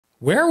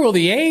Where will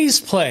the A's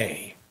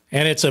play?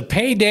 And it's a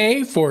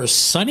payday for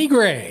Sonny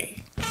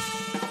Gray.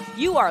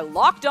 You are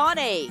Locked On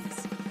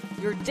A's,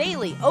 your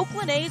daily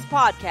Oakland A's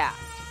podcast.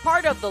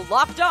 Part of the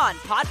Locked On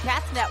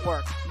Podcast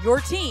Network, your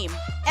team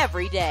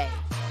every day.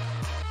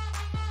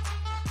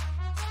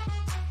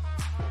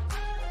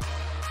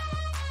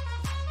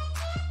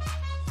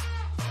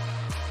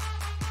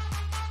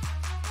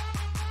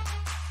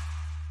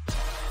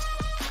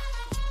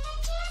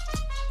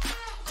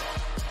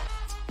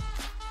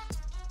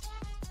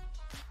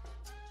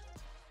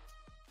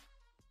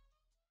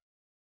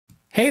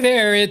 Hey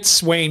there,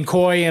 it's Wayne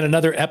Coy and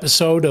another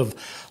episode of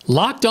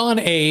Locked On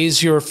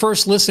A's, your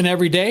first listen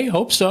every day.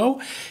 Hope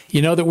so.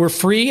 You know that we're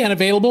free and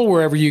available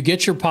wherever you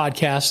get your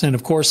podcasts, and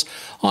of course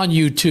on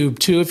YouTube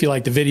too, if you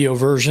like the video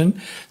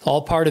version.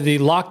 All part of the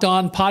Locked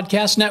On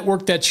Podcast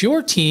Network. That's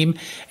your team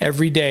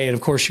every day. And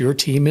of course, your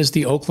team is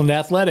the Oakland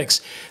Athletics.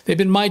 They've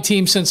been my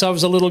team since I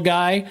was a little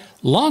guy,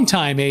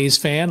 longtime A's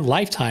fan,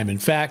 lifetime in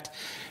fact.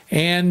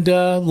 And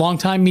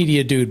longtime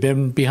media dude,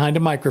 been behind a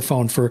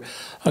microphone for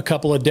a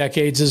couple of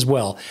decades as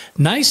well.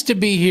 Nice to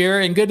be here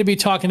and good to be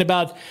talking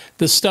about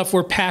the stuff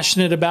we're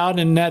passionate about,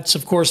 and that's,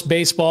 of course,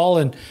 baseball,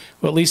 and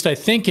well, at least I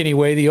think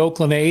anyway, the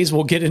Oakland A's.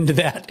 We'll get into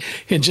that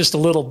in just a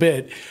little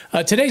bit.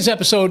 Today's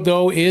episode,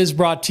 though, is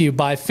brought to you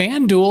by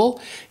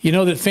FanDuel. You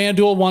know that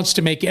FanDuel wants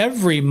to make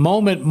every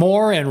moment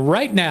more, and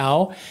right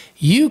now,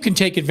 you can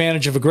take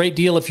advantage of a great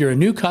deal if you're a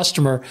new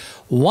customer.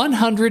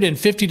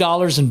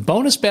 $150 in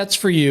bonus bets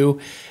for you.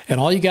 And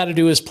all you got to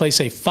do is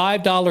place a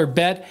 $5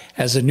 bet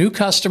as a new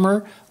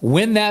customer,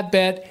 win that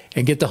bet,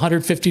 and get the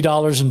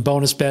 $150 in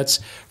bonus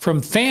bets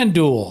from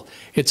FanDuel.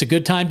 It's a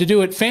good time to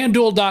do it.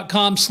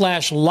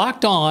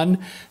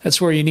 FanDuel.com/lockedon. That's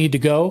where you need to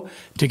go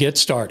to get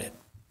started.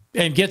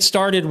 And get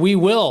started we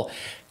will.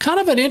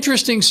 Kind of an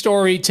interesting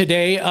story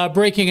today,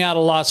 breaking out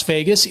of Las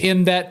Vegas,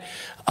 in that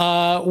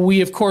we,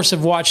 of course,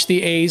 have watched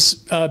the A's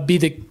be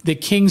the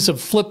kings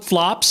of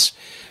flip-flops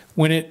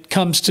when it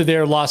comes to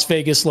their Las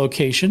Vegas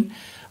location.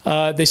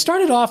 They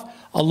started off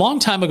a long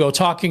time ago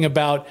talking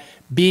about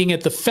being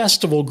at the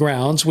Festival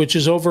Grounds, which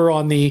is over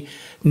on the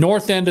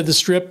north end of the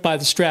Strip by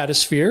the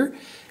Stratosphere.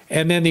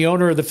 And then the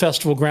owner of the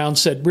Festival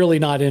Grounds said, really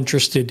not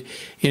interested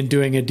in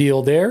doing a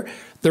deal there.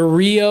 The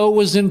Rio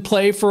was in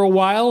play for a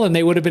while, and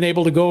they would have been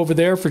able to go over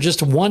there for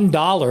just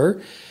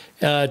 $1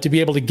 to be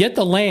able to get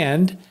the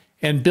land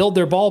and build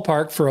their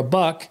ballpark for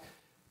 $1.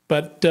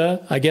 But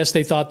I guess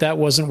they thought that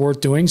wasn't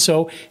worth doing.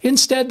 So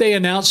instead, they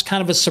announced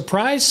kind of a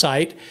surprise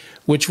site,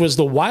 which was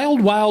the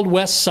Wild Wild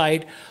West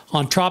site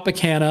on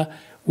Tropicana,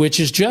 which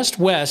is just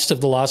west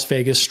of the Las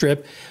Vegas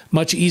Strip.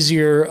 Much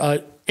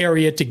easier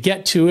area to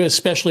get to,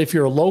 especially if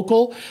you're a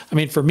local. I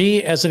mean, for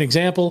me, as an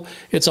example,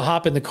 it's a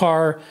hop in the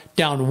car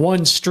down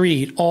one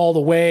street all the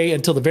way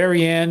until the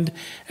very end,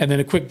 and then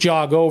a quick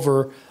jog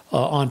over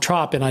on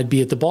Trop, and I'd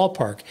be at the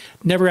ballpark.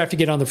 Never have to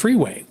get on the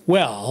freeway.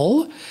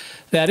 Well,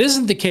 that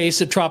isn't the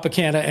case at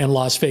Tropicana and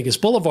Las Vegas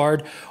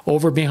Boulevard,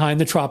 over behind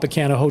the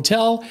Tropicana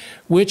Hotel,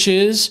 which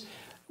is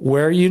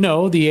where, you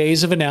know, the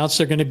A's have announced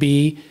they're going to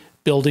be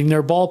building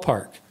their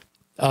ballpark.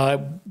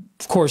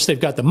 Of course, they've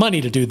got the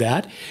money to do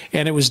that,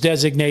 and it was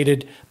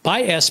designated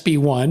by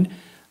SB1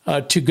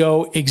 to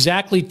go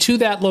exactly to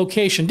that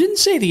location. Didn't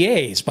say the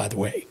A's, by the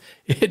way.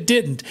 It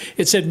didn't.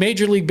 It said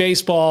Major League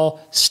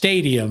Baseball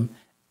Stadium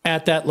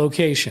at that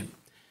location.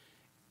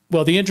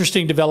 Well, the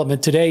interesting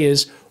development today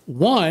is,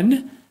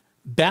 one,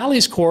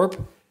 Bally's Corp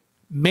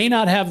may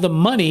not have the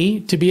money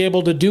to be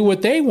able to do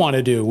what they want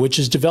to do, which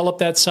is develop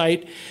that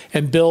site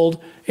and build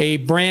a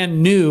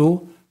brand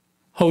new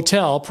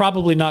hotel,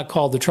 probably not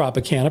called the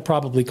Tropicana,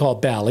 probably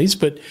called Bally's,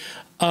 but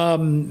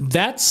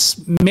that's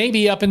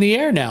maybe up in the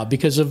air now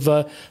because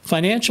of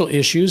financial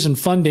issues and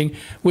funding,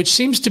 which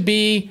seems to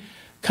be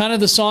kind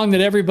of the song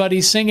that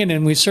everybody's singing,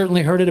 and we've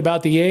certainly heard it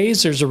about the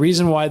A's. There's a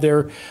reason why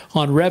they're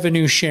on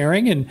revenue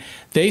sharing, and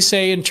they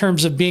say in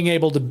terms of being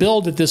able to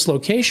build at this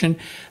location,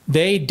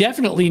 they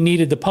definitely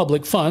needed the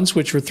public funds,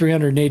 which were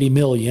 $380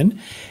 million.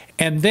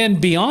 And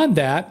then beyond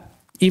that,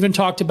 even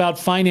talked about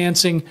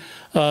financing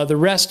the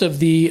rest of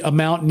the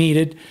amount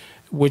needed,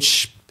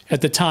 which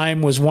at the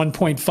time was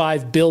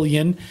 $1.5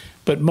 billion.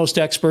 But most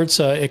experts,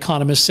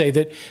 economists, say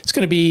that it's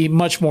going to be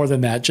much more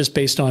than that, just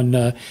based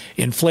on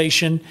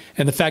inflation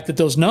and the fact that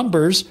those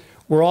numbers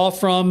were all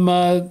from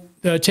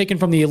taken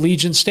from the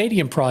Allegiant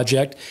Stadium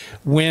project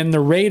when the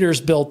Raiders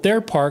built their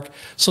park.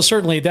 So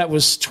certainly that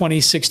was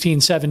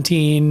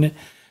 2016-17.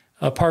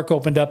 Park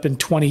opened up in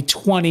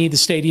 2020. The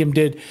stadium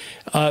did.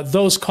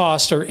 Those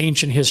costs are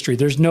ancient history.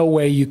 There's no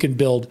way you can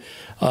build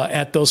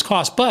at those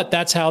costs. But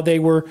that's how they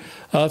were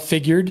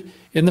figured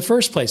in the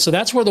first place. So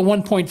that's where the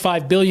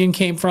 $1.5 billion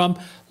came from.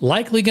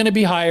 Likely going to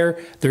be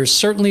higher. There's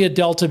certainly a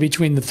delta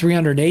between the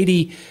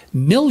 $380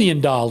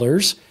 million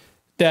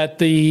that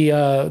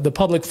the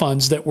public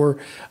funds that were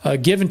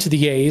given to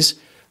the A's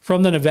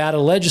from the Nevada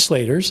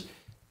legislators,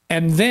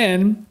 and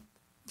then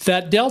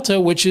that delta,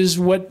 which is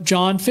what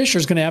John Fisher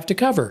is going to have to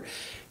cover.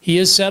 He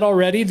has said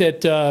already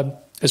that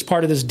as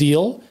part of this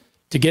deal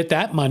to get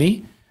that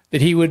money,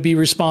 that he would be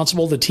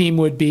responsible, the team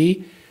would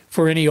be,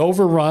 for any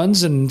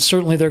overruns, and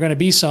certainly there are going to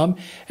be some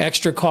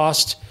extra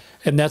cost,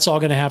 and that's all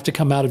going to have to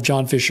come out of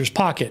John Fisher's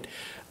pocket.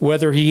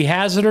 Whether he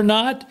has it or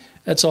not,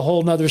 that's a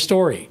whole nother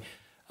story.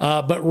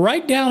 But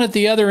right down at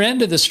the other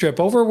end of the strip,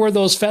 over where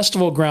those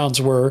festival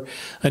grounds were,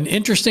 an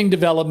interesting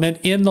development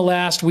in the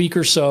last week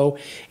or so,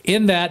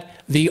 in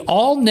that the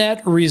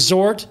all-net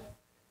resort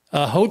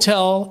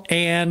hotel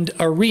and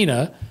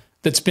arena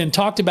that's been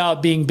talked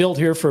about being built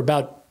here for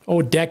about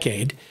a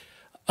decade,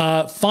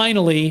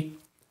 finally,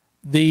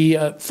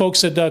 the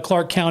folks at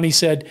Clark County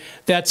said,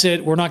 that's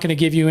it, we're not going to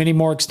give you any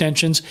more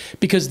extensions,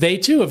 because they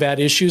too have had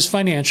issues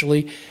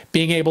financially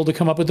being able to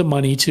come up with the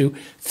money to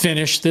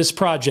finish this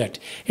project.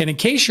 And in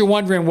case you're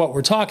wondering what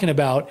we're talking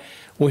about,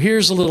 well,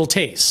 here's a little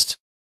taste.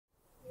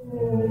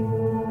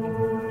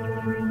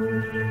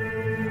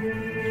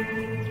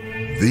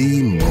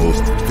 The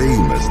most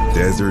famous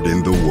desert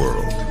in the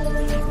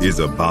world is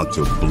about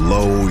to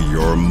blow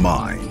your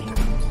mind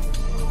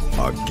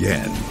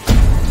again.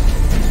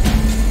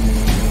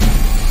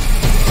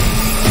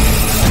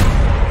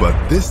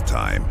 But this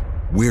time,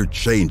 we're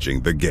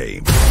changing the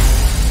game.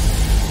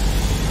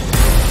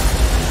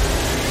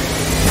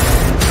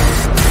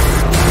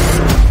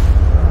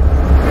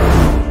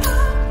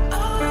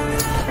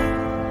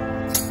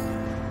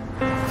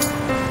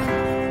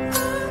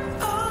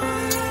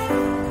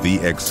 The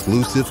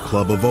exclusive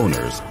club of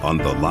owners on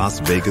the Las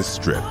Vegas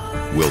Strip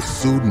will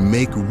soon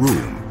make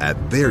room at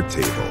their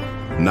table,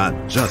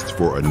 not just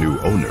for a new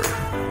owner,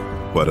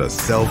 but a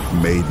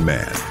self-made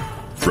man.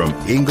 From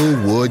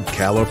Inglewood,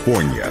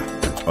 California,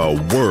 a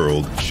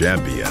world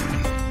champion.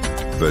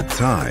 The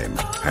time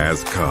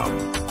has come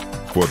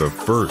for the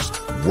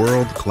first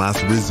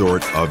world-class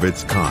resort of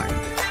its kind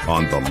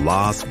on the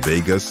Las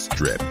Vegas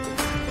Strip.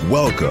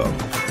 Welcome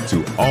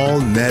to All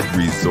Net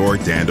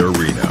Resort and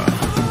Arena.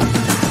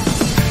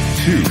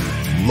 2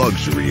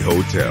 luxury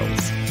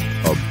hotels,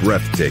 a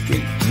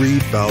breathtaking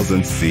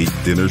 3,000-seat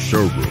dinner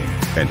showroom,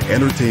 an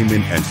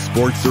entertainment and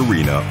sports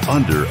arena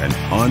under an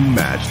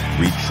unmatched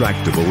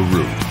retractable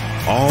roof.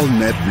 All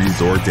Net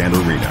Resort and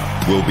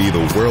Arena will be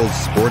the world's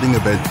sporting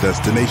event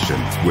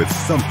destination with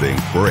something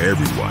for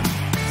everyone.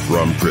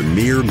 From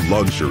premier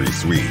luxury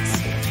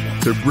suites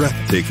to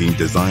breathtaking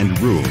designed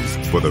rooms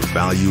for the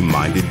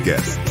value-minded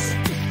guests.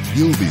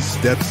 You'll be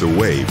steps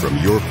away from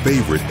your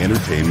favorite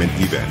entertainment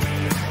event.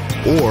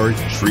 Or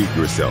treat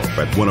yourself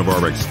at one of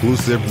our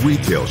exclusive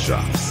retail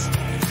shops.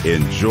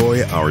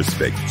 Enjoy our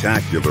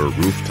spectacular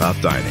rooftop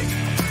dining,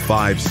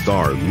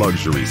 5-star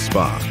luxury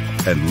spa,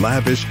 and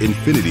lavish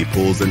infinity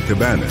pools and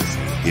cabanas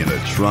in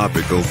a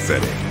tropical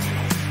setting.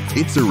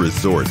 It's a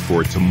resort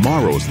for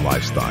tomorrow's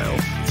lifestyle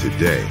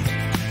today,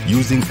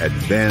 using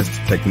advanced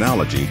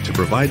technology to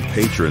provide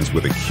patrons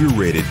with a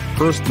curated,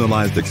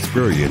 personalized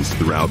experience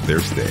throughout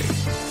their stay.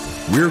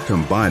 We're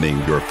combining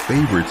your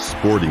favorite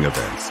sporting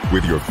events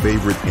with your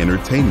favorite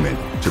entertainment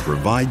to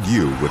provide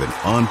you with an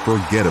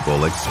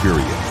unforgettable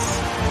experience.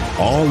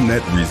 All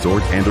Net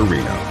Resort and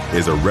Arena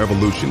is a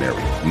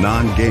revolutionary,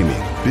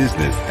 non-gaming,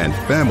 business, and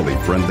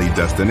family-friendly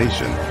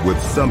destination with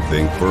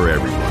something for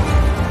everyone.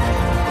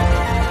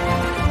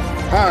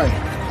 Hi,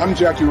 I'm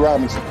Jackie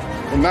Robinson.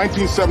 In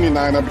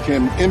 1979, I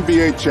became an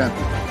NBA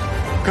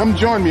champion. Come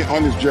join me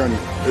on this journey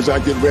as I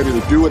get ready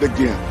to do it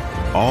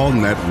again. All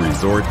Net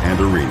Resort and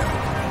Arena,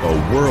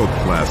 a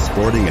world-class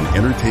sporting and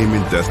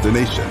entertainment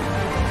destination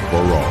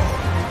for all.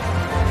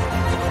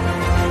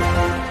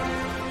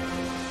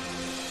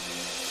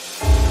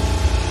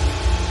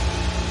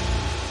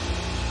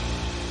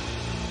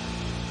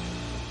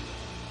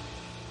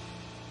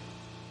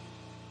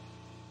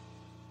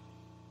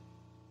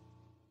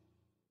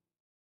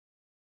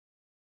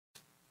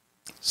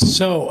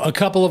 So a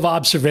couple of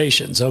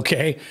observations,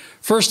 okay?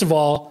 First of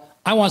all,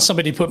 I want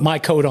somebody to put my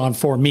coat on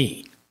for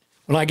me.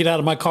 When I get out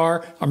of my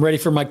car, I'm ready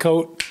for my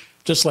coat,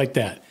 just like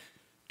that.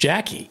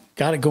 Jackie,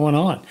 got it going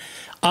on.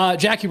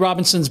 Jackie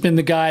Robinson's been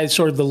the guy,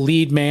 sort of the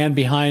lead man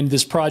behind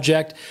this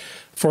project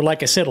for,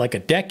 like I said, like a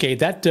decade.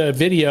 That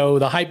video,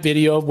 the hype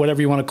video,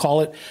 whatever you want to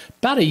call it,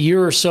 about a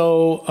year or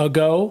so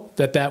ago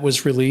that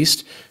was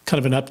released,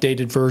 kind of an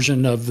updated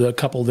version of the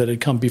couple that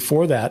had come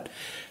before that.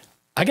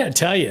 I got to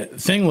tell you, the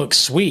thing looks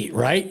sweet,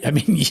 right? I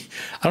mean,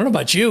 I don't know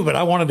about you, but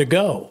I wanted to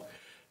go.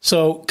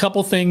 So a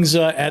couple things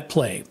at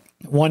play.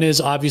 One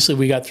is, obviously,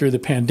 we got through the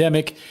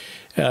pandemic,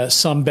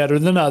 some better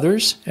than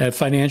others.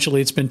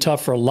 Financially, it's been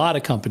tough for a lot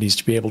of companies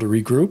to be able to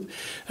regroup.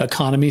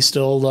 Economy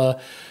still,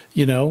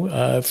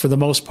 for the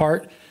most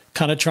part,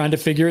 kind of trying to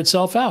figure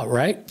itself out,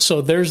 right?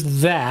 So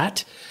there's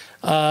that.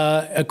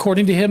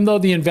 According to him, though,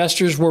 the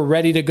investors were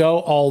ready to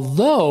go,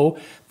 although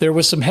there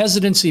was some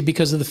hesitancy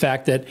because of the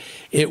fact that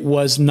it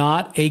was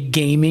not a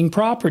gaming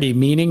property,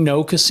 meaning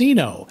no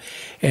casino.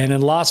 And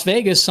in Las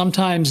Vegas,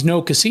 sometimes no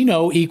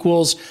casino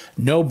equals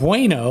no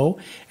bueno,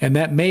 and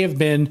that may have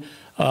been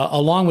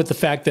along with the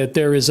fact that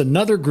there is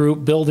another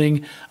group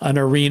building an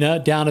arena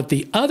down at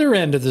the other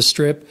end of the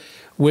strip,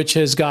 which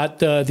has got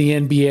the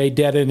NBA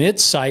dead in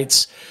its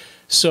sights.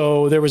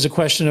 So there was a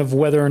question of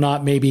whether or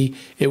not maybe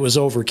it was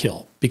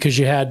overkill, because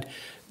you had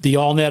the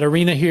All-Net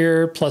Arena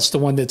here, plus the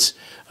one that's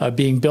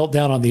being built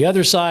down on the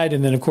other side,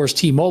 and then, of course,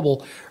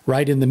 T-Mobile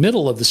right in the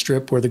middle of the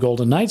Strip where the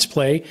Golden Knights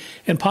play,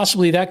 and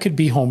possibly that could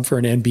be home for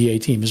an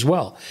NBA team as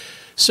well.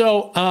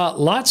 So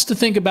lots to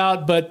think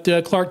about, but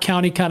Clark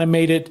County kind of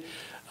made it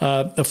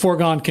a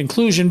foregone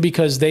conclusion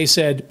because they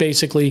said,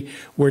 basically,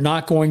 we're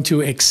not going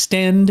to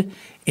extend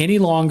any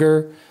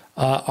longer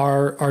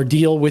our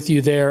deal with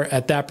you there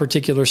at that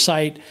particular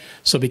site.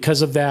 So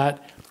because of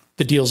that,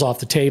 the deal's off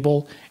the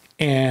table.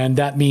 And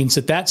that means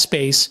that that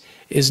space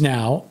is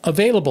now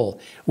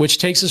available, which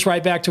takes us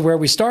right back to where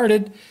we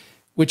started,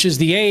 which is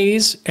the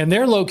A's and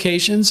their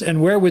locations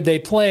and where would they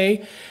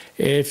play.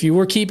 If you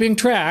were keeping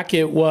track,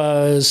 it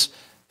was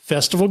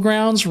Festival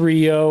Grounds,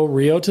 Rio,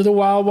 Rio to the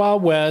Wild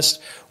Wild West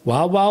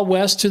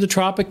to the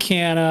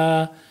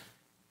Tropicana,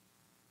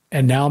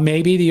 and now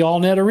maybe the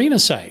All-Net Arena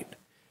site.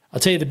 I'll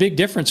tell you the big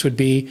difference would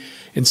be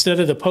instead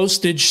of the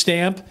postage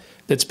stamp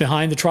that's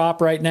behind the Trop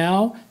right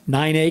now,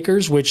 9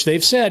 acres, which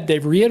they've said,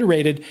 they've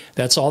reiterated,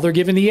 that's all they're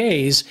giving the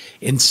A's.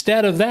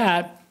 Instead of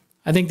that,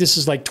 I think this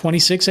is like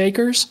 26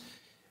 acres,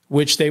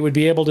 which they would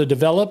be able to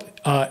develop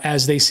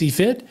as they see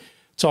fit.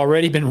 It's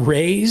already been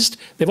raised.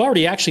 They've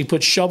already actually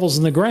put shovels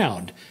in the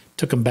ground.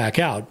 Took them back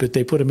out, but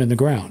they put them in the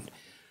ground.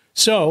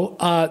 So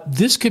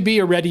this could be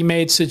a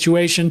ready-made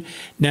situation.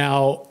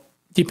 Now,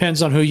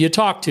 depends on who you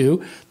talk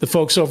to. The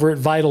folks over at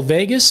Vital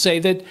Vegas say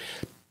that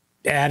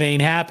that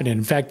ain't happening.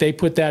 In fact, they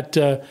put that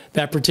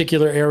that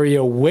particular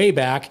area way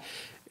back,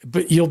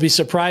 but you'll be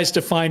surprised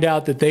to find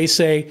out that they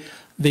say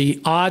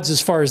the odds as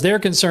far as they're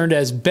concerned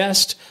as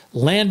best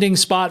landing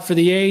spot for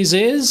the A's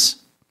is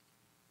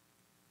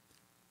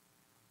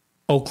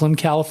Oakland,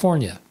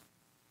 California,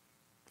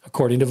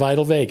 according to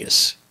Vital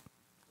Vegas.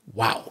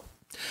 Wow.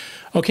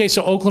 Okay,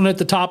 so Oakland at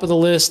the top of the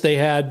list. They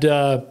had,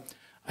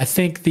 I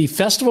think, the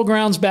Festival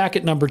Grounds back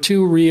at number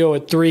 2, Rio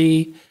at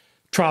 3,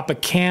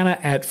 Tropicana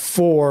at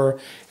 4,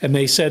 and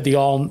they said the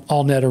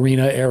All-Net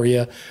Arena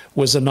area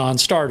was a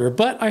non-starter.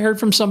 But I heard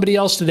from somebody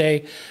else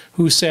today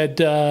who said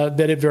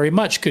that it very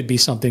much could be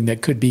something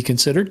that could be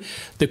considered.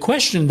 The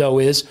question, though,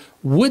 is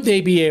would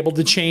they be able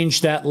to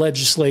change that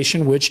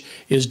legislation, which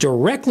is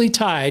directly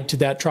tied to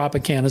that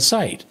Tropicana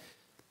site?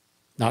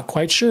 Not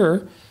quite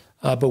sure,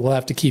 but we'll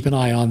have to keep an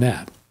eye on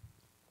that.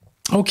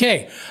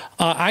 Okay,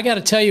 I got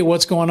to tell you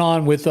what's going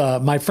on with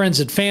my friends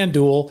at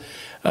FanDuel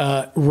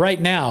right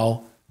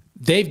now.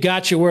 They've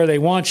got you where they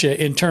want you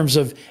in terms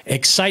of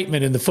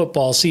excitement in the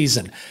football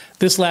season.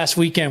 This last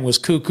weekend was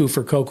cuckoo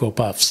for Cocoa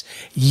Puffs.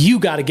 You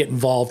got to get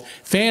involved.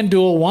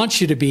 FanDuel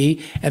wants you to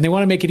be, and they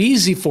want to make it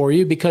easy for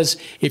you because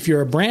if you're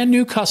a brand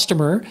new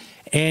customer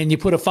and you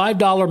put a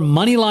 $5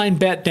 money line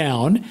bet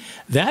down,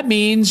 that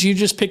means you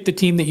just pick the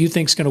team that you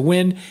think is going to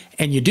win,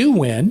 and you do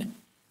win.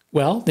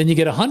 Well, then you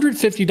get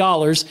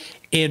 $150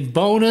 in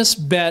bonus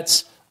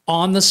bets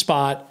on the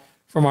spot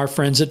from our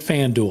friends at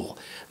FanDuel.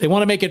 They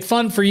want to make it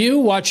fun for you,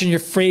 watching your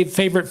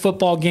favorite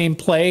football game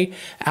play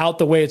out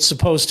the way it's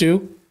supposed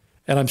to.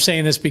 And I'm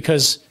saying this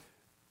because,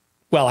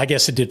 well, I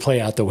guess it did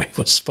play out the way it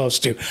was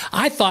supposed to.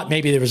 I thought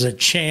maybe there was a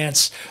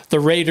chance the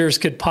Raiders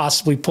could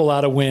possibly pull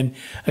out a win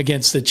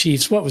against the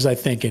Chiefs. What was I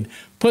thinking?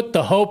 Put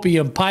the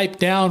hopium pipe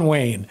down,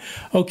 Wayne.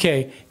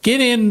 Okay, get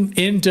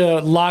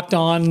into Locked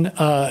On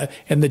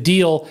and the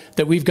deal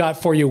that we've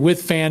got for you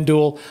with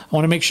FanDuel. I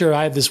want to make sure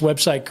I have this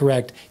website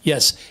correct.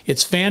 Yes,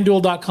 it's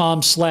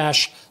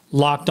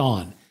FanDuel.com/Locked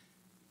On.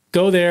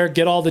 Go there,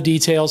 get all the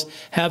details,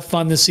 have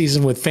fun this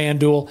season with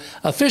FanDuel,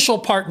 official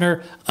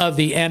partner of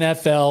the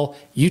NFL.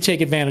 You take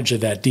advantage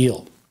of that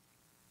deal.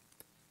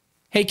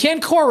 Hey,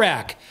 Ken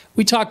Korak,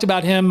 we talked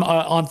about him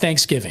on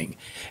Thanksgiving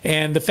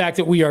and the fact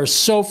that we are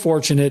so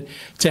fortunate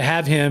to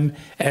have him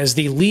as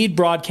the lead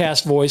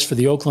broadcast voice for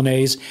the Oakland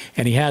A's,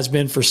 and he has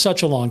been for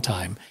such a long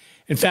time.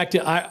 In fact,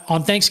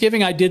 on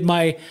Thanksgiving, I did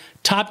my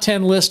top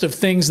 10 list of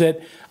things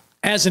that,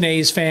 as an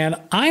A's fan,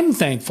 I'm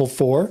thankful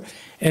for.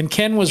 And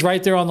Ken was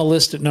right there on the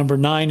list at number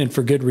 9, and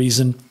for good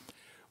reason.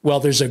 Well,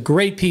 there's a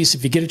great piece.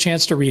 If you get a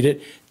chance to read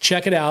it,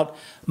 check it out.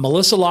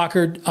 Melissa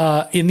Lockard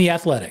in The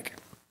Athletic,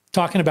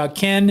 talking about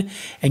Ken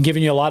and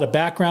giving you a lot of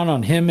background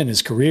on him and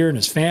his career and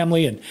his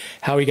family and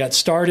how he got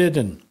started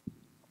and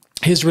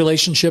his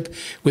relationship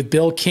with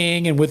Bill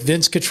King and with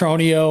Vince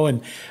Cotroneo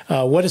and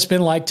what it's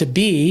been like to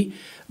be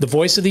the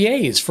voice of the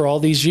A's for all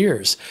these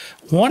years.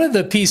 One of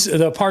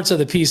the parts of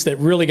the piece that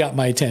really got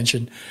my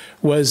attention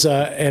was,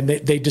 and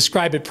they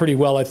describe it pretty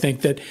well, I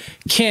think, that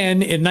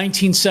Ken in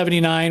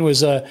 1979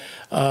 was I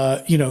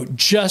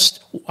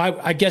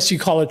guess you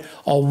call it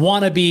a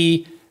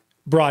wannabe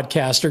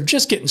broadcaster,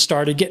 just getting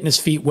started, getting his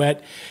feet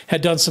wet,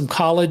 had done some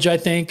college, I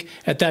think,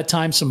 at that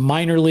time, some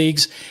minor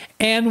leagues,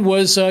 and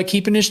was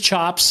keeping his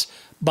chops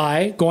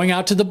by going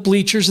out to the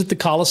bleachers at the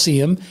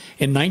Coliseum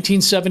in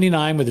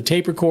 1979 with a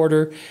tape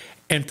recorder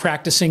and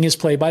practicing his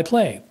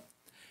play-by-play.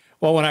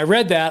 Well, when I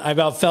read that, I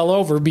about fell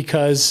over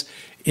because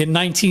in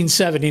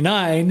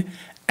 1979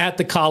 at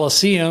the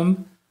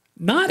Coliseum,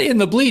 not in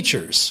the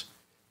bleachers,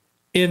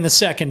 in the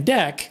second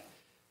deck,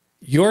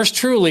 yours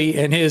truly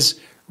and his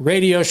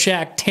Radio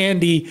Shack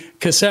Tandy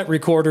cassette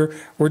recorder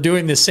were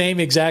doing the same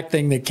exact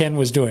thing that Ken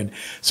was doing.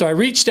 So I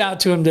reached out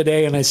to him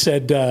today and I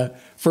said,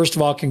 first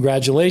of all,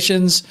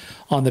 congratulations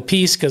on the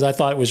piece, because I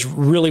thought it was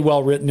really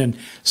well written and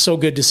so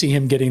good to see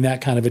him getting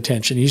that kind of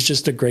attention. He's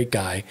just a great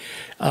guy.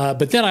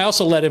 But then I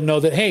also let him know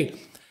that, hey,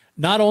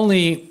 not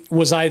only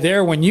was I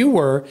there when you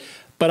were,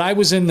 but I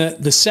was in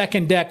the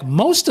second deck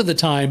most of the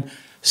time.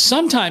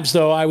 Sometimes,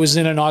 though, I was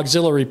in an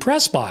auxiliary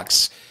press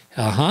box.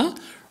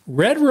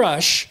 Red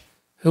Rush,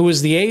 who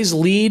was the A's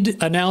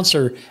lead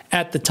announcer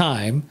at the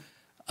time,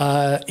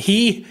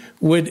 he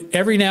would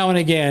every now and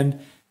again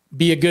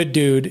be a good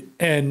dude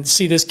and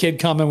see this kid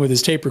coming with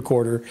his tape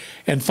recorder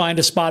and find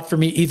a spot for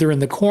me either in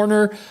the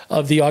corner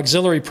of the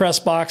auxiliary press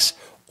box,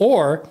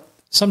 or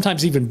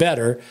sometimes even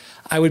better,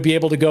 I would be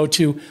able to go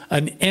to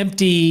an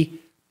empty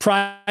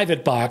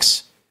private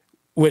box,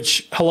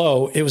 which,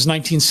 hello, it was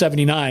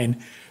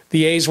 1979.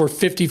 The A's were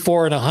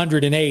 54 and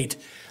 108.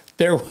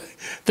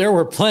 There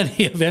were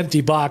plenty of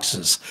empty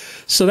boxes.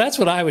 So that's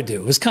what I would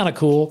do. It was kind of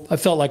cool. I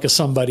felt like a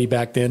somebody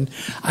back then.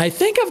 I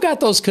think I've got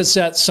those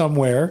cassettes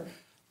somewhere,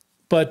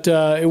 but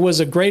it was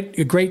a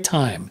great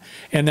time.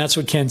 And that's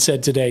what Ken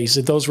said today. He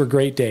said those were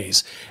great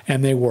days,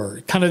 and they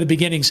were kind of the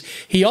beginnings.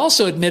 He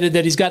also admitted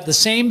that he's got the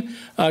same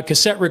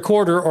cassette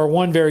recorder, or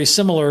one very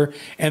similar,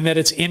 and that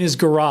it's in his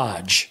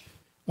garage.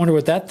 Wonder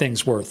what that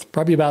thing's worth.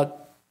 Probably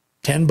about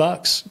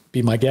 $10,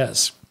 be my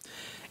guess.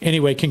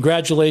 Anyway,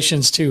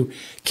 congratulations to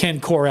Ken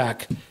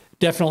Korak,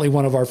 definitely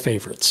one of our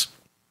favorites.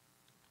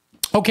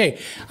 Okay,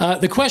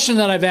 the question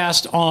that I've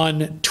asked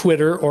on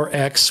Twitter or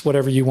X,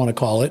 whatever you want to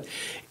call it,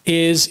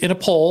 is in a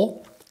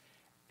poll.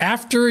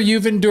 After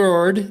you've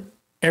endured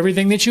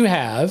everything that you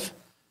have,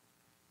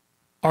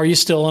 are you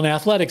still an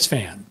Athletics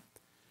fan?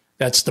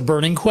 That's the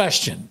burning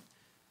question.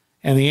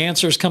 And the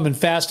answer is coming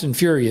fast and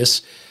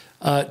furious.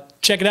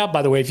 Check it out,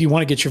 by the way, if you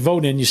want to get your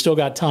vote in. You still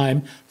got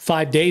time,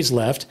 5 days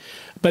left.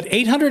 But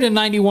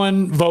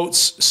 891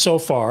 votes so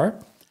far.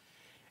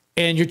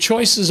 And your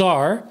choices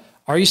are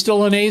you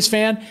still an A's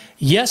fan?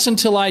 Yes,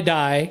 until I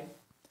die.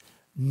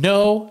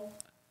 No,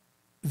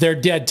 they're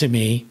dead to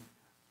me.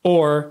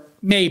 Or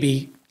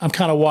maybe I'm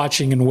kind of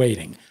watching and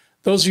waiting.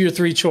 Those are your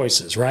three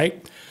choices,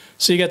 right?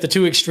 So you got the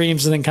two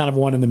extremes and then kind of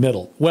one in the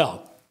middle.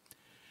 Well,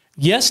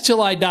 yes,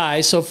 till I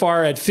die, so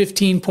far at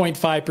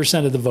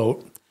 15.5% of the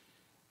vote.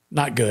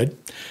 Not good.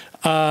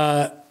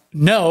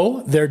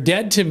 No, they're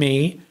dead to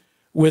me,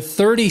 with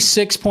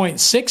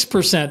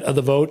 36.6% of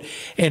the vote.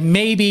 And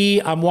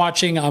maybe I'm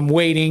watching, I'm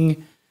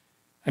waiting.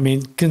 I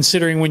mean,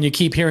 considering when you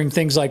keep hearing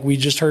things like we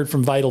just heard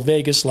from Vital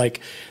Vegas,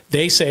 like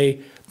they say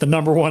the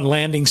number one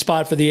landing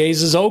spot for the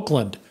A's is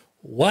Oakland.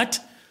 What?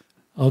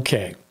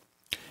 Okay.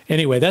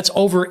 Anyway, that's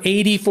over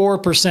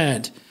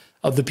 84%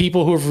 of the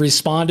people who have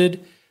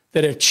responded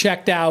that have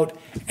checked out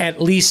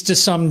at least to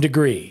some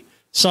degree,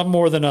 some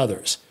more than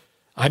others.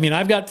 I mean,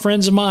 I've got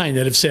friends of mine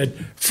that have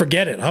said,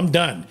 forget it, I'm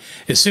done.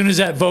 As soon as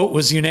that vote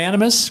was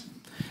unanimous,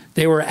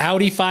 they were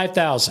outie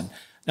 5,000.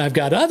 Now, I've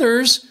got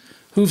others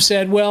who've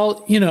said,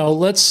 well, you know,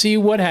 let's see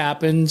what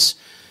happens.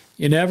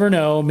 You never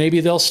know. Maybe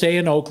they'll stay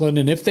in Oakland.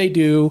 And if they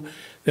do,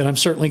 then I'm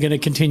certainly going to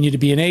continue to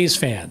be an A's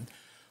fan.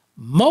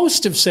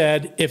 Most have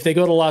said, if they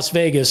go to Las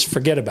Vegas,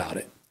 forget about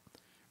it,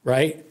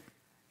 right?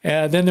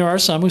 Then there are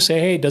some who say,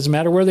 hey, it doesn't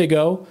matter where they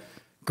go.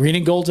 Green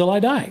and gold till I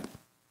die.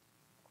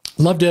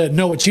 Love to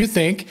know what you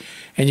think,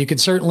 and you can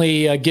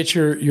certainly get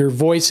your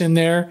voice in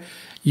there.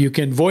 You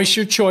can voice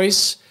your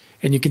choice,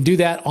 and you can do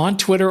that on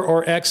Twitter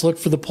or X. Look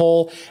for the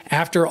poll.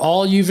 After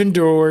all you've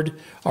endured,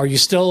 are you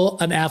still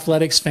an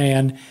Athletics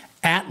fan?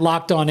 At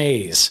Locked On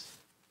A's.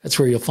 That's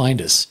where you'll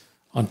find us,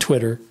 on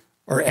Twitter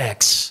or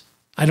X.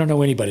 I don't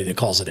know anybody that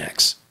calls it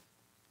X.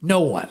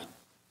 No one.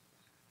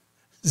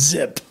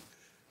 Zip.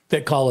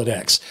 That call it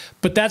X.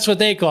 But that's what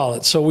they call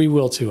it, so we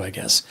will too, I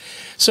guess.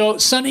 So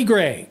Sonny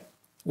Gray,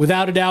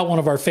 without a doubt, one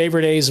of our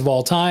favorite A's of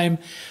all time.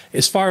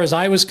 As far as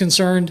I was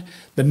concerned,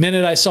 the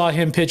minute I saw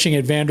him pitching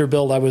at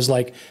Vanderbilt, I was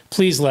like,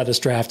 please let us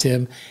draft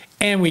him.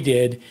 And we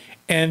did.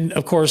 And,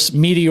 of course,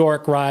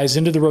 meteoric rise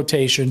into the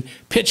rotation,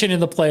 pitching in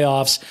the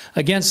playoffs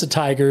against the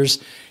Tigers.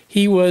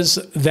 He was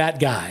that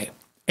guy.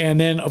 And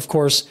then, of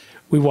course,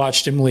 we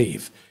watched him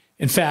leave.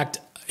 In fact,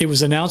 it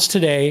was announced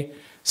today,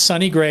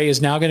 Sonny Gray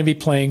is now going to be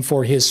playing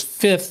for his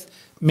 5th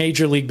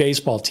Major League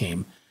Baseball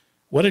team.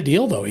 What a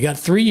deal, though. He got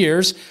 3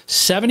 years,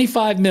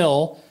 $75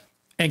 million.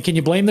 And can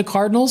you blame the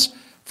Cardinals?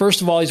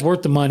 First of all, he's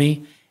worth the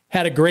money.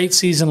 Had a great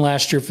season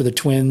last year for the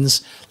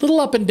Twins. A little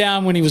up and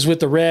down when he was with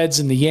the Reds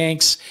and the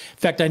Yanks. In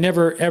fact, I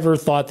never, ever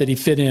thought that he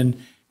fit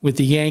in with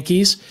the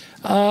Yankees.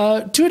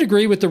 To a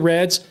degree with the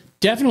Reds,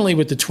 definitely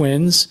with the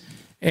Twins,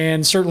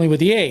 and certainly with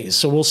the A's.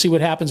 So we'll see what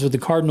happens with the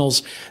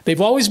Cardinals.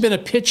 They've always been a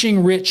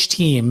pitching-rich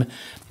team,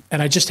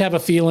 and I just have a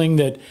feeling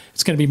that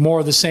it's going to be more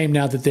of the same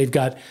now that they've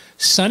got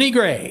Sonny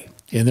Gray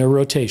in their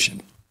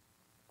rotation.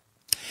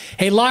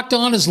 Hey, Locked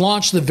On has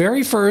launched the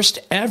very first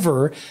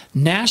ever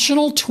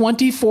national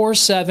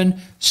 24/7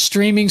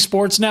 streaming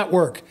sports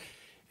network.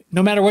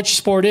 no matter what your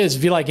sport is.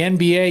 If you like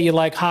NBA, you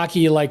like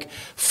hockey, you like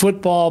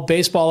football,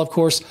 baseball, of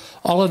course,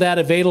 all of that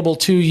available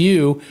to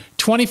you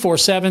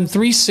 24/7,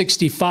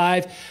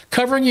 365,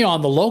 covering you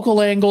on the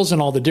local angles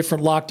and all the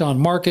different Locked On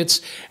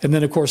markets. And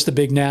then, of course, the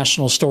big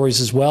national stories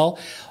as well.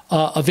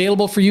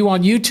 Available for you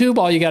on YouTube.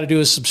 All you got to do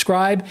is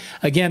subscribe.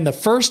 Again, the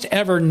first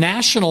ever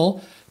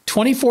national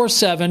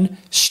 24/7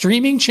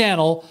 streaming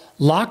channel,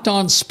 Locked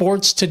On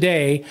Sports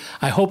Today.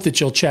 I hope that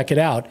you'll check it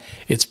out.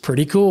 It's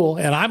pretty cool,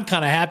 and I'm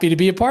kind of happy to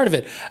be a part of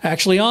it.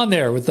 Actually on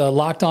there with the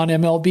Locked On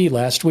MLB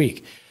last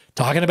week.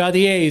 Talking about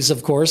the A's,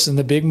 of course, and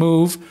the big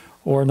move,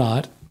 or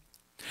not.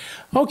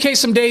 Okay,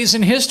 some days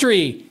in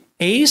history.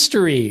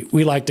 Astery,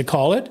 we like to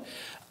call it.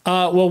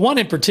 Well, one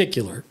in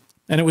particular,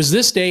 and it was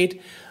this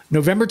date,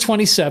 November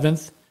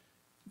 27th,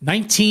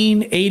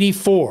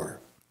 1984,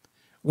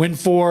 when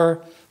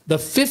for the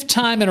 5th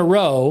time in a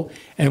row,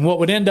 and what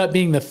would end up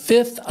being the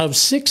 5th of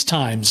 6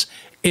 times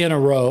in a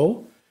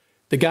row,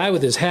 the guy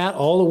with his hat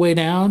all the way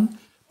down,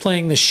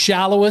 playing the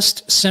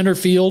shallowest center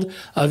field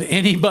of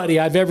anybody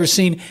I've ever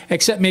seen,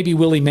 except maybe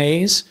Willie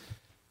Mays,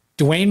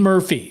 Dwayne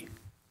Murphy,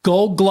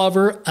 Gold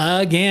Glover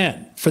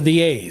again for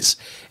the A's.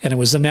 And it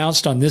was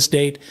announced on this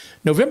date,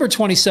 November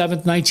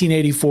 27th,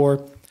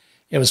 1984.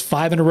 It was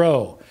 5 in a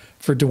row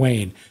for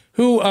Dwayne,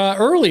 who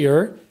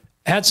earlier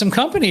had some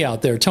company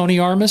out there. Tony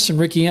Armas and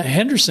Rickey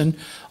Henderson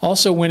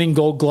also winning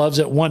Gold Gloves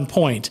at one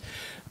point.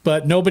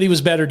 But nobody was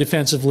better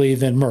defensively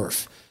than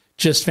Murph.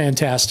 Just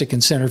fantastic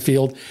in center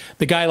field.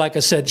 The guy, like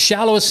I said,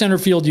 shallowest center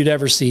field you'd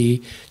ever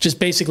see, just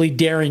basically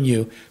daring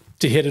you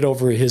to hit it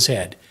over his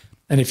head.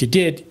 And if you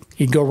did,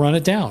 he'd go run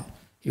it down.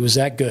 He was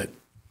that good.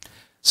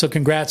 So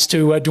congrats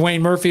to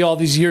Dwayne Murphy all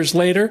these years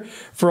later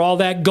for all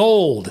that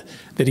gold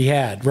that he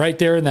had right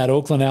there in that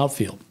Oakland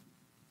outfield.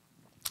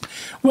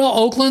 Well,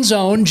 Oakland's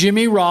own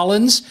Jimmy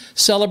Rollins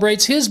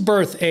celebrates his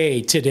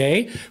birthday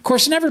today. Of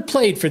course, never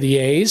played for the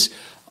A's,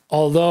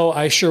 although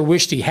I sure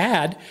wished he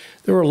had.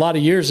 There were a lot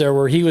of years there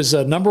where he was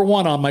number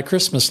 1 on my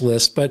Christmas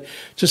list, but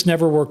just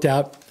never worked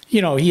out.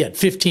 You know, he had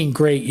 15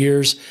 great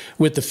years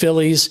with the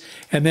Phillies,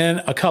 and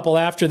then a couple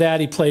after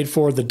that, he played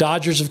for the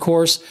Dodgers, of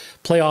course,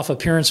 playoff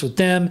appearance with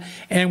them,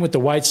 and with the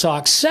White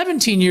Sox.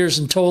 17 years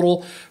in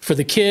total for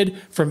the kid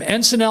from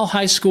Encinal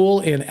High School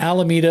in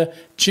Alameda,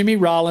 Jimmy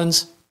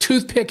Rollins,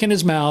 toothpick in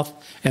his mouth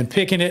and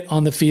picking it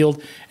on the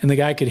field, and the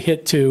guy could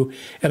hit too.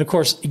 And of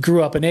course, he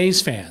grew up an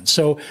A's fan,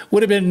 so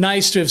would have been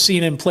nice to have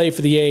seen him play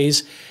for the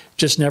A's.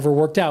 Just never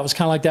worked out. It was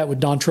kind of like that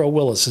with Dontrell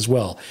Willis as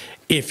well,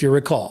 if you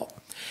recall.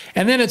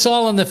 And then it's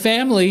all in the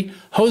family.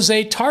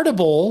 Jose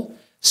Tartabull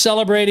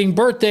celebrating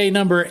birthday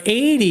number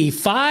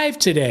 85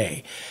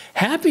 today.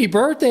 Happy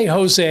birthday,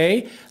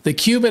 Jose, the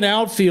Cuban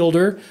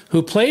outfielder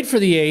who played for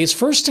the A's,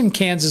 first in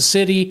Kansas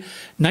City,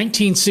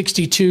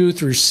 1962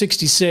 through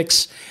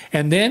 66,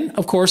 and then,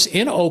 of course,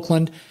 in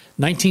Oakland,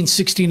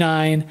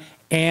 1969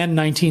 and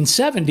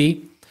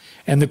 1970.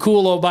 And the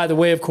cool, by the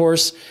way, of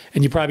course,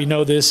 and you probably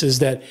know this, is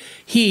that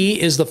he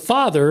is the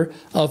father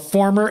of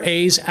former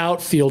A's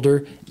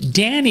outfielder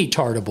Danny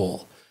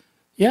Tartabull.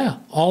 Yeah,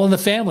 all in the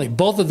family.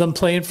 Both of them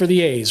playing for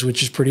the A's,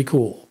 which is pretty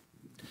cool.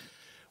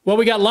 Well,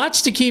 we got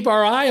lots to keep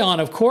our eye on,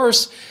 of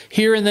course,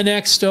 here in the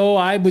next,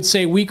 I would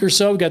say week or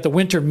so. We've got the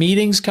winter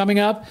meetings coming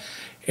up,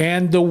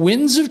 and the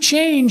winds of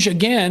change,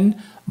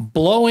 again,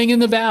 blowing in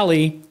the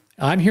valley.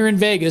 I'm here in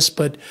Vegas,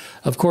 but,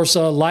 of course,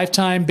 a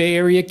lifetime Bay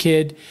Area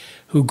kid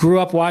who grew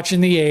up watching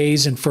the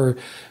A's, and for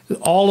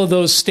all of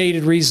those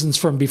stated reasons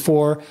from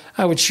before,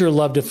 I would sure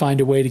love to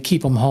find a way to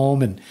keep them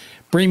home and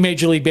bring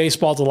Major League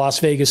Baseball to Las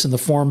Vegas in the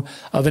form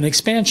of an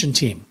expansion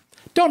team.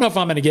 Don't know if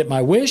I'm going to get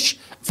my wish.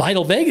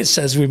 Vital Vegas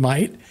says we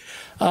might.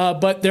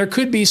 But there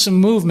could be some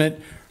movement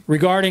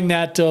regarding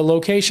that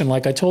location.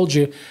 Like I told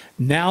you,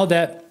 now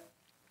that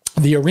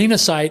the arena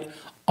site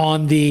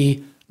on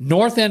the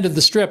north end of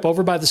the Strip,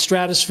 over by the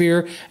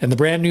Stratosphere and the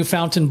brand new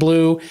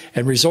Fontainebleau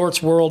and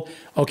Resorts World,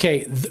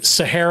 okay,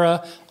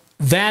 Sahara,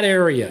 that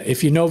area,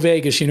 if you know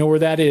Vegas, you know where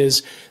that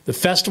is. The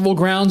festival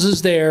grounds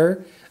is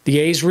there. The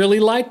A's really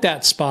like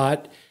that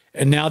spot.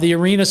 And now the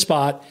arena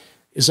spot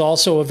is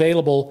also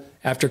available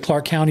after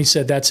Clark County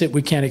said, that's it,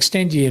 we can't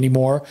extend you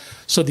anymore.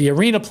 So the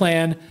arena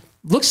plan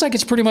looks like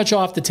it's pretty much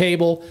off the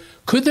table.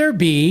 Could there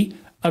be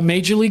a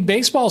Major League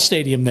Baseball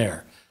stadium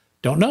there?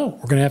 Don't know.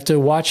 We're going to have to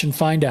watch and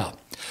find out.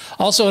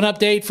 Also, an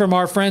update from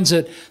our friends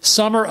at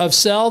Summer of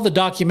Sell, the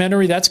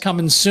documentary, that's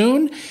coming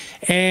soon.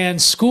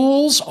 And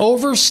schools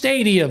over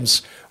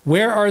stadiums.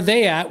 Where are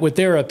they at with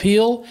their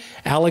appeal?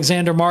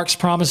 Alexander Marks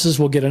promises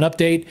we'll get an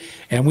update,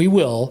 and we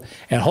will.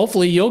 And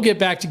hopefully you'll get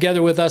back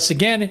together with us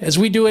again as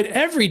we do it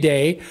every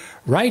day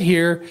right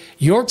here.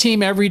 Your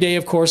team every day,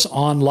 of course,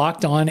 on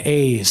Locked On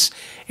A's.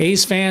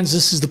 A's fans,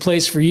 this is the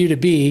place for you to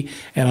be,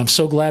 and I'm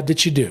so glad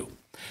that you do.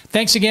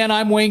 Thanks again.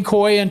 I'm Wayne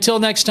Coy. Until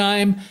next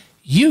time,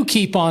 you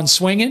keep on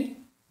swinging.